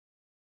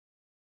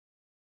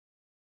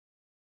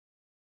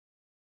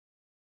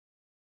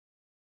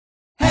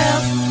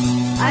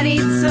I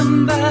need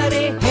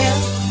somebody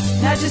help,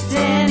 not just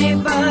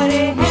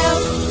anybody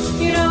help.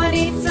 You know I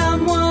need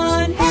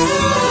someone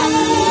help.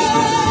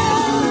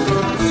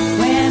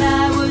 When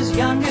I was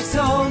younger,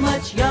 so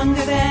much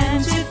younger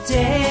than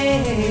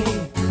today,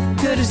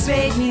 could have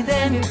spayed me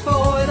then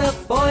before the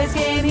boys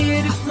came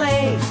here to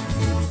play.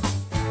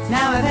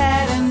 Now I've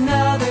had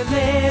another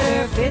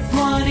litter, fifth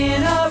one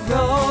in a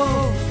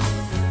row.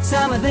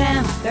 Some of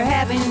them, they're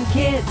having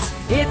kids,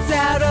 it's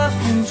out of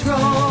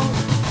control.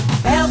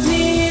 Help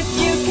me if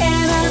you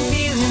can, I'm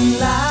feeling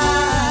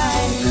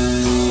like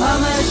a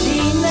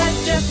machine that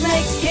just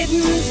makes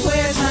kittens.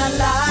 Where's my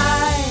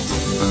life?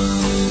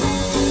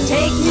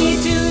 Take me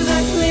to the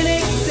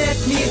clinic, set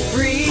me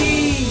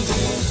free.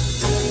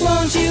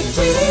 Won't you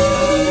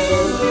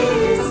please,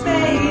 please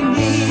spay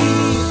me?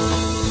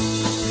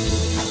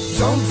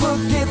 Don't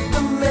forget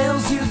the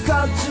males, you've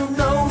got to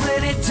know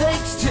that it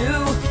takes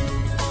two.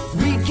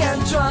 We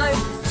can't drive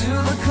to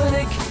the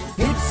clinic,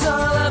 it's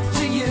all up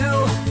to you.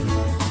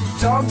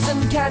 Dogs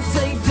and cats,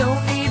 they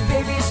don't need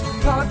babies,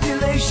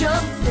 population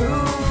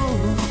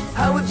boom.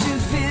 How would you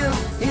feel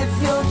if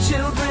your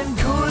children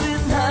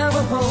couldn't have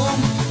a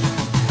home?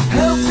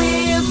 Help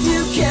me if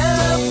you can,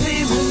 I'm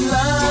feeling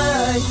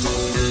like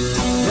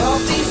all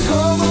these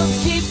hormones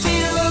keep me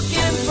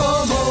looking for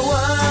more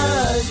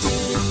wives.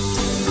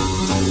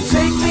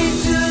 Take me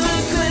to the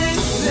clinic,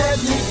 set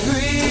me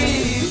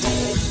free.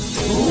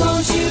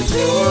 Won't you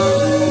please?